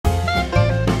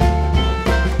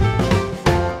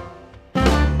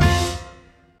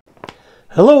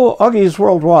Hello, Augies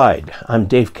Worldwide. I'm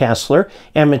Dave Casler,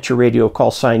 amateur radio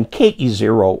call sign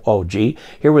KE0OG,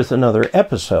 here with another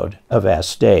episode of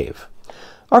Ask Dave.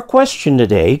 Our question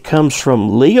today comes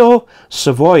from Leo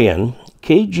Savoyan,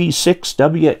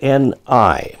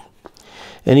 KG6WNI.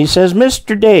 And he says,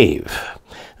 Mr. Dave,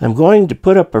 I'm going to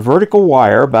put up a vertical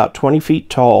wire about 20 feet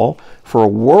tall for a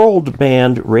world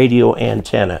band radio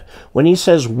antenna. When he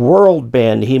says world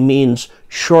band, he means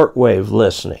shortwave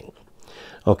listening.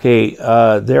 Okay,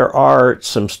 there are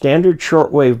some standard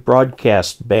shortwave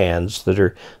broadcast bands that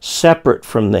are separate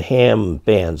from the ham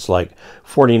bands, like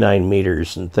 49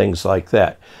 meters and things like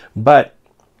that. But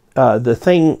the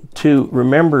thing to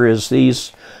remember is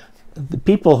the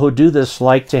people who do this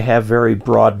like to have very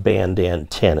broadband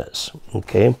antennas.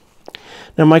 Okay.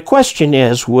 Now my question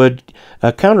is, would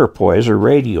counterpoise or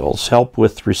radials help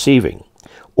with receiving,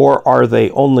 or are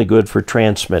they only good for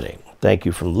transmitting? Thank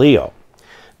you, from Leo.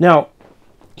 Now,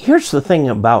 here's the thing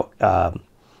about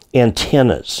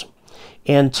antennas.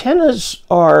 Antennas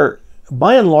are,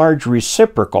 by and large,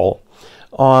 reciprocal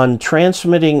on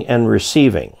transmitting and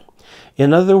receiving.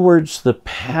 In other words, the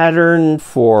pattern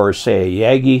for, say,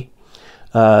 a Yagi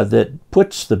that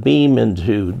puts the beam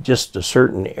into just a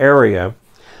certain area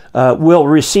will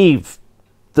receive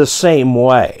the same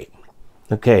way.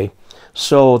 Okay,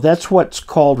 so that's what's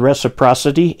called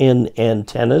reciprocity in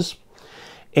antennas.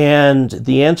 And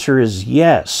the answer is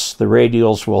yes, the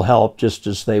radials will help just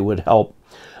as they would help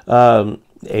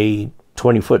a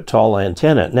 20-foot tall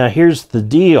antenna. Now here's the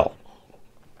deal.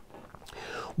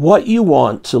 What you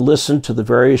want to listen to the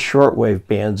various shortwave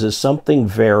bands is something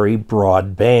very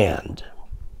broadband.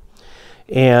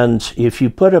 And if you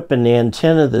put up an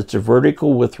antenna that's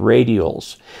vertical with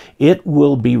radials, it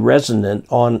will be resonant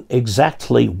on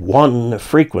exactly one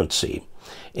frequency,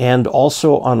 and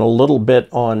also on a little bit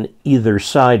on either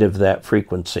side of that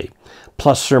frequency,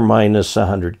 plus or minus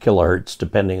 100 kilohertz,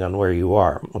 depending on where you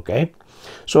are, okay?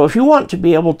 So if you want to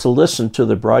be able to listen to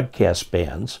the broadcast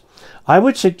bands, I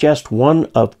would suggest one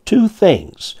of two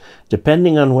things,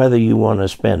 depending on whether you want to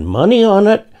spend money on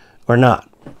it or not.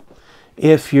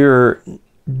 If you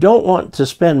don't want to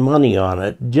spend money on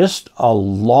it, just a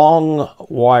long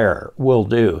wire will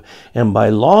do. And by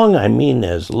long, I mean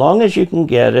as long as you can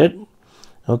get it,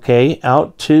 okay,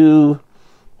 out to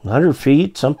 100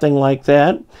 feet, something like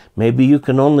that. Maybe you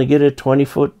can only get a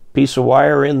 20-foot piece of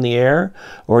wire in the air,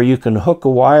 or you can hook a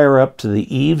wire up to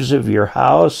the eaves of your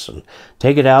house and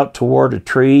take it out toward a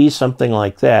tree, something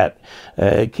like that.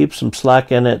 Keep some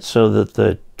slack in it so that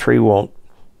the tree won't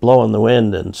blow in the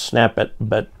wind and snap it.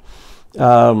 But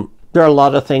there are a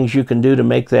lot of things you can do to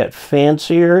make that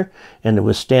fancier and to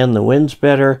withstand the winds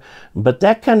better, but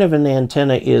that kind of an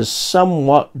antenna is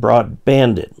somewhat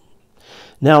broadbanded.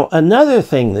 Now, another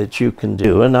thing that you can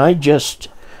do, and I just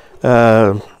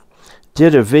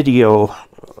did a video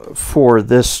for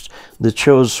this that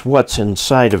shows what's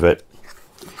inside of it,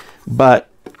 but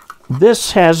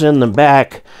this has in the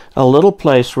back a little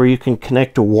place where you can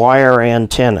connect a wire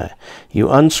antenna. You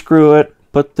unscrew it,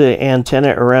 put the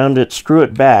antenna around it, screw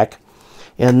it back,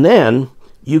 and then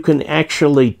you can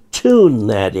actually tune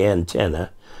that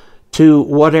antenna to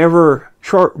whatever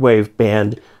shortwave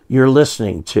band you're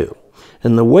listening to.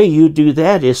 And the way you do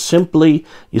that is simply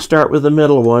you start with the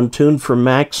middle one, tune for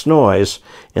max noise,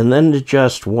 and then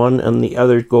adjust one and the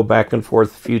other, go back and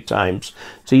forth a few times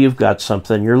till you've got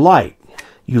something you like.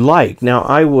 Now,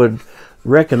 I would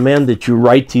recommend that you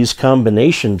write these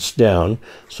combinations down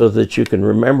so that you can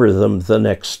remember them the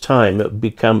next time. It will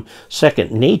become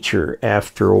second nature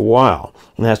after a while.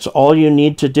 And that's all you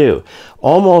need to do.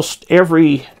 Almost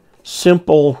every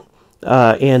simple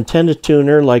antenna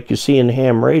tuner, like you see in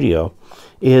ham radio,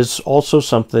 is also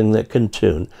something that can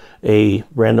tune a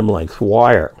random length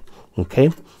wire. Okay?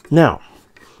 Now,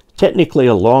 technically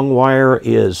a long wire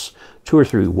is 2 or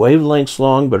 3 wavelengths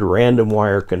long, but a random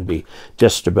wire can be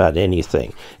just about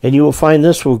anything. And you will find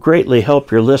this will greatly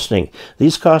help your listening.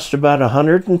 These cost about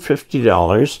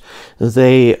 $150.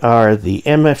 They are the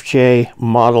MFJ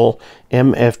model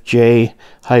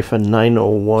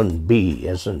MFJ-901B,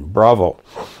 as in Bravo.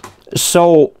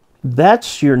 So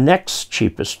that's your next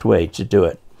cheapest way to do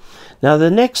it. Now,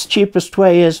 the next cheapest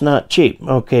way is not cheap.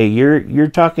 Okay, you're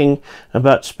talking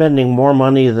about spending more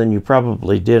money than you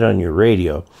probably did on your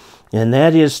radio. And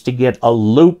that is to get a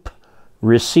loop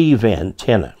receive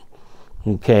antenna.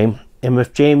 Okay,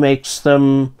 MFJ makes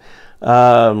them.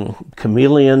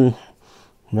 Chameleon,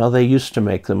 well, they used to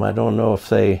make them. I don't know if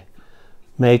they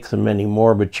make them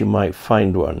anymore, but you might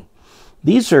find one.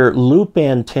 These are loop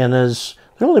antennas.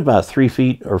 They're only about 3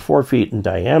 feet or 4 feet in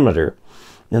diameter,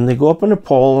 and they go up on a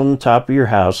pole on the top of your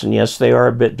house, and yes, they are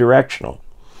a bit directional.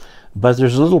 but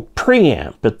there's a little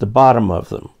preamp at the bottom of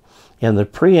them. And the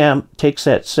preamp takes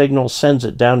that signal, sends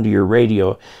it down to your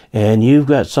radio, and you've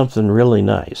got something really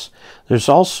nice. There's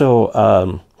also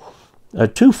a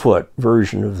 2-foot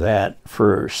version of that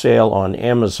for sale on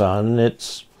Amazon, and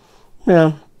it's,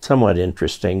 yeah, somewhat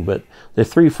interesting, but the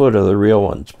 3-foot are the real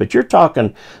ones. But you're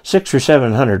talking $600 or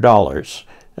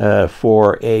 $700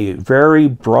 for a very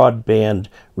broadband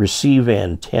receive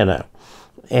antenna.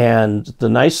 And the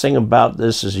nice thing about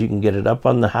this is you can get it up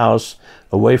on the house,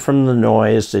 away from the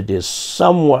noise. It is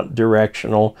somewhat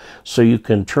directional, so you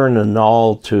can turn a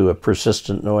null to a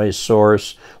persistent noise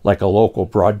source, like a local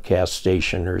broadcast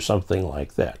station or something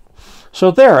like that.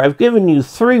 So there, I've given you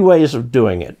 3 ways of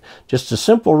doing it. Just a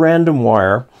simple random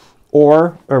wire,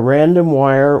 or a random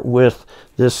wire with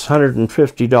this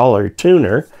 $150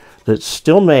 tuner that's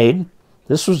still made.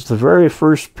 This was the very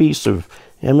first piece of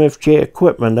MFJ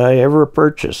equipment I ever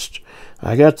purchased.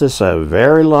 I got this a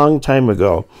very long time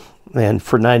ago, and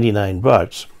for 99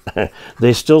 bucks.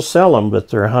 They still sell them, but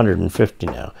they're 150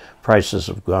 now. Prices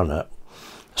have gone up.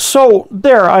 So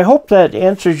there, I hope that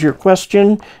answers your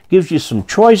question, gives you some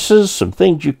choices, some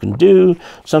things you can do,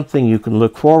 something you can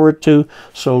look forward to.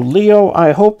 So Leo,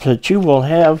 I hope that you will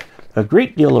have a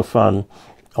great deal of fun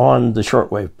on the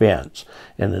shortwave bands.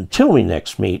 And until we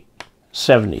next meet,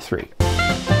 73.